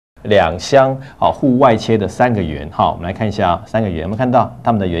两相互外切的3个圆。好，我们来看一下3个圆，有没有看到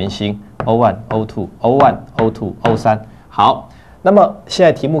它们的圆心 O1、O2、O1、O2、O3。好，那么现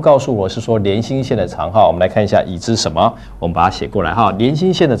在题目告诉我是说连心线的长哈，我们来看一下已知什么，我们把它写过来哈。连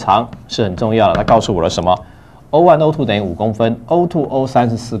心线的长是很重要的，它告诉我了什么 ？O1、O2 等于5公分 ，O2、O3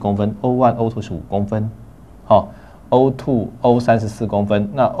 是4公分 ，O1、O2 是5公分，好 ，O2、O3 是4公分，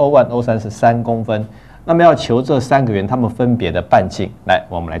那 O1、O3 是3公分。那么要求这3个圆它们分别的半径，来，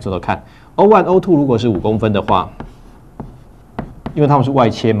我们来做做看。O1、O2 如果是5公分的话，因为它们是外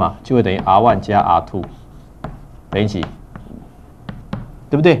切嘛，就会等于 R1 加 R2 等于几？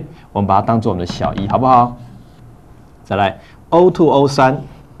对不对？我们把它当做我们的小一，好不好？再来 O2、O3，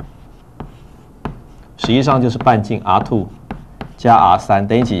 实际上就是半径 R2 加 R3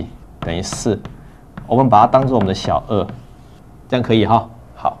 等于几？等于4。我们把它当做我们的小2，这样可以哈？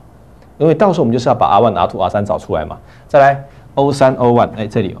好，因为到时候我们就是要把 R1、R2、R3 找出来嘛。再来 O3、O1， 哎，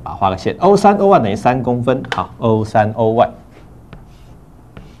这里我把它画个线 ，O3、O1 等于3公分，好 ，O3、O1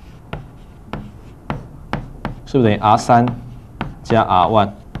 是不是等于 R3 加 R1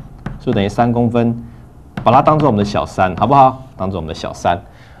 是不是等于3公分？把它当做我们的小3，好不好？当做我们的小3。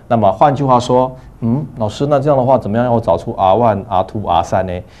那么换句话说，老师，那这样的话，怎么样让我找出 R1、R2、R3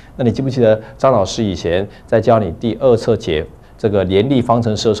 呢？那你记不记得张老师以前在教你第2册解这个联立方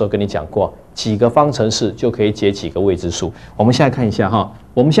程式的时候，跟你讲过，几个方程式就可以解几个未知数。我们现在看一下哈，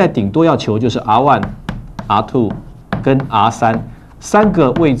我们现在顶多要求就是 R1、R2 跟 R3 3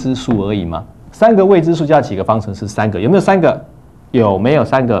个未知数而已嘛。3个未知数加几个方程式？3个，有没有3个？有没有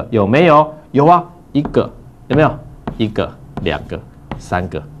3个？有没有？有啊，1个，有没有？1个、2个、3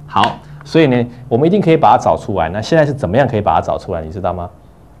个。好，所以呢，我们一定可以把它找出来。那现在是怎么样可以把它找出来？你知道吗？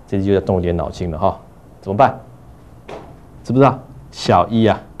这就要动一点脑筋了哈。怎么办？知不知道？小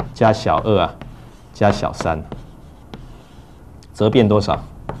1啊，加小2啊，加小3，则变多少？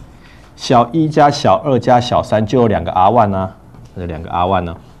小1加小2加小3就有2个 R1 啊，这2个 R1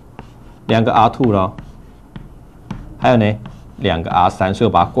 呢，2个 R2 咯，还有呢2个 R3， 所以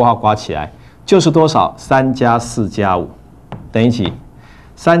我把它括号括起来，就是多少？3加4加5等于几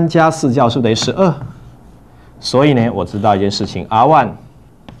？3加4加5是不是等于12？所以呢，我知道一件事情 ，R1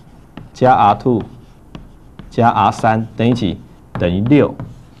 加 R2 加 R3 等于几？等于6。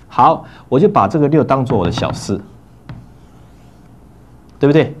好，我就把这个6当做我的小4，对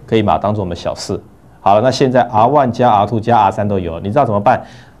不对？可以把它当做我们的小4。好了，那现在 R1 加 R2 加 R3 都有，你知道怎么办？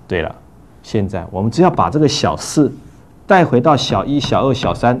对了，现在我们只要把这个小4带回到小1、小2、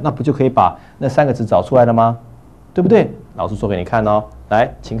小3，那不就可以把那3个值找出来了吗？对不对？老师说给你看哦。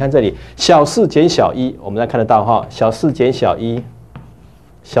来，请看这里，小4减小1，我们来看得到哈，小4减小1，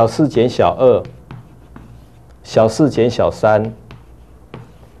小4减小2，小4减小3，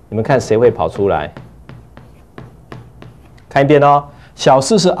你们看谁会跑出来？看一遍哦，小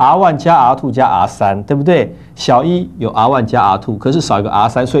4是 R1 加 R2 加 R3， 对不对？小1有 R1 加 R2， 可是少一个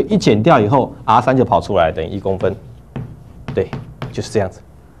R3， 所以一减掉以后 ，R3 就跑出来，等于1公分。对，就是这样子。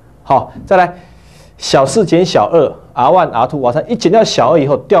好，再来，小4减小2 ，R1、R2、R3 一减掉小2以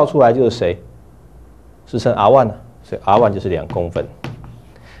后，掉出来就是谁？是剩 R1 了，所以 R1 就是2公分。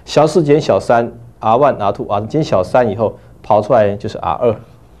小4减小3 ，R1、R2、R3 减小3以后，跑出来就是 R2，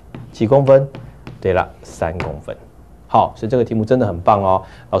 几公分？对了，3公分。好，所以这个题目真的很棒哦。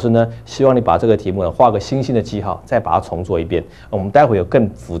老师呢，希望你把这个题目呢画个星星的记号，再把它重做一遍。我们待会有更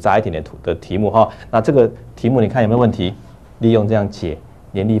复杂一点的题目哈。那这个题目你看有没有问题？利用这样解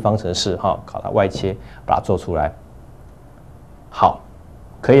联立方程式哈，考它外切，把它做出来。好，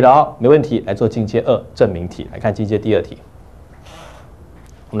可以了哦，没问题。来做进阶2证明题，来看进阶第2题。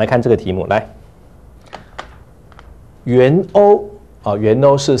我们来看这个题目，来，圆 O。圆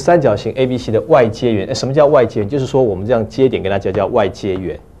O 是三角形 ABC 的外接圆。什么叫外接圆？就是说我们这样接点跟它叫外接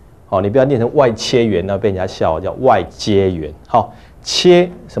圆。你不要念成外切圆，那被人家笑，叫外接圆。好，切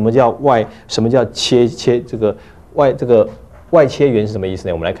什么叫外？什么叫切这个外切圆是什么意思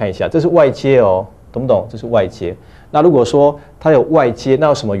呢？我们来看一下，这是外接哦，懂不懂？这是外接。那如果说它有外接，那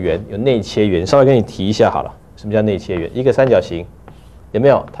有什么圆？有内切圆。稍微跟你提一下好了，什么叫内切圆？一个三角形有没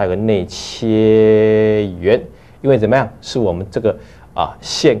有？它有个内切圆。因为怎么样，是我们这个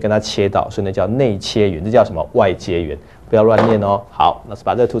线跟它切到，所以呢叫内切圆，这叫什么外接圆？不要乱念哦。好，那是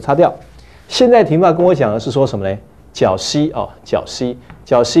把这个图擦掉。现在题目要跟我讲的是说什么呢？角 C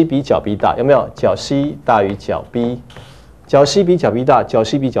角 C 比角 B 大，有没有？角 C 大于角 B， 角 C 比角 B 大，角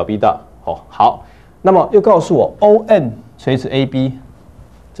C 比角 B 大。好，那么又告诉我 ON 垂直 AB，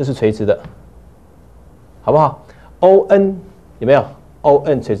 这是垂直的，好不好 ？ON 有没有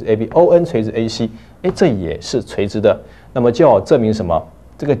 ？ON 垂直 AB，ON 垂直 AC。这也是垂直的，那么就要证明什么？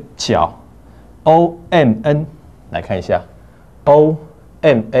这个角 OMN 来看一下 ，OMN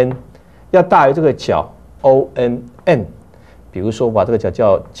mn 要大于这个角 onn。比如说，我把这个角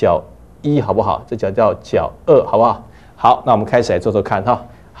叫角1，好不好？这角叫角2，好不好？好，那我们开始来做做看哈。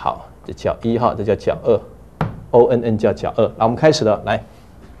好，这角1哈，这叫角2 ，onn 叫角2。那我们开始了，来。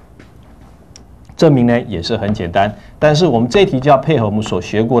证明呢也是很简单，但是我们这一题就要配合我们所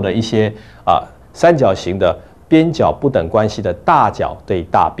学过的一些三角形的边角不等关系的大角对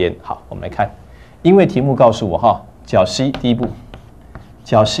大边。好，我们来看，因为题目告诉我哈，角 C 第一步，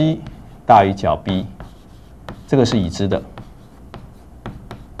角 C 大于角 B， 这个是已知的。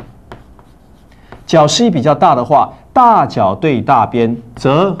角 C 比较大的话，大角对大边，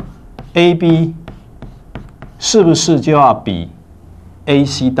则 AB 是不是就要比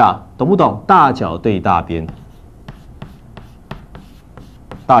AC 大？懂不懂？大角对大边，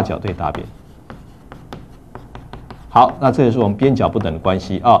大角对大边。好，那这也是我们边角不等的关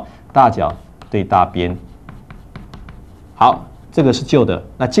系啊，大角对大边。好，这个是旧的。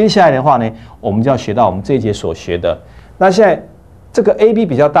那接下来的话呢，我们就要学到我们这一节所学的。那现在这个 AB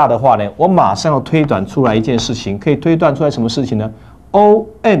比较大的话呢，我马上要推断出来一件事情，可以推断出来什么事情呢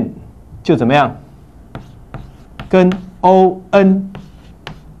 ？ON 就怎么样？跟 ON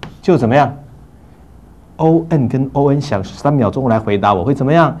就怎么样 ？ON 跟 ON 想3秒钟来回答，我会怎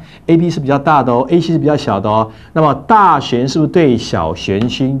么样 ？AB 是比较大的哦 ，AC 是比较小的哦。那么大弦是不是对小弦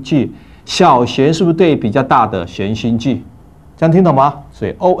心距？小弦是不是对比较大的弦心距？这样听懂吗？所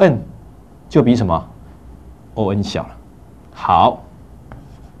以 ON 就比什么 ？ON 小了。好，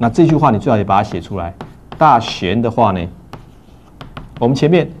那这句话你最好也把它写出来。大弦的话呢，我们前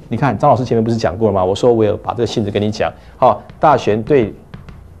面你看张老师前面不是讲过了吗？我说我有把这个性质跟你讲。好，大弦对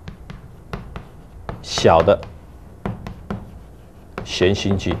小的弦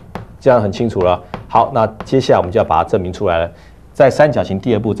心距，这样很清楚了。好，那接下来我们就要把它证明出来了。在三角形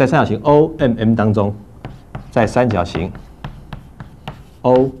第二步，在三角形 OMM 当中，在三角形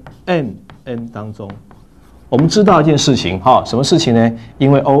OMN 当中，我们知道一件事情哈，什么事情呢？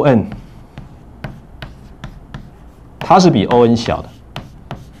因为 ON 它是比 ON 小的。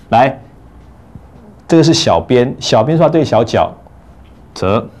来，这个是小边，小边说对小角，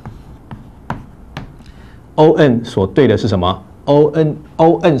则 ON 所对的是什么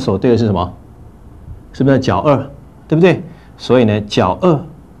 ？ON 所对的是什么？是不是角2，对不对？所以呢，角2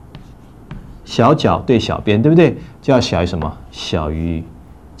小角对小边，对不对？就要小于什么？小于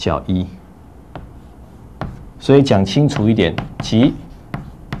角1。所以讲清楚一点，即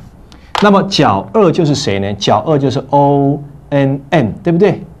那么角2就是谁呢？角2就是 ONN， 对不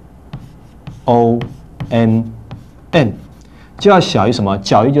对 ？ONN 就要小于什么？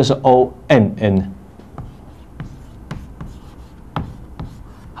角1就是 ONN。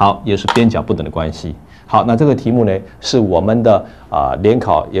好，也是边角不等的关系。好，那这个题目呢，是我们的联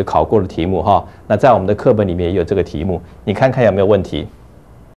考也考过的题目哈。那在我们的课本里面也有这个题目，你看看有没有问题？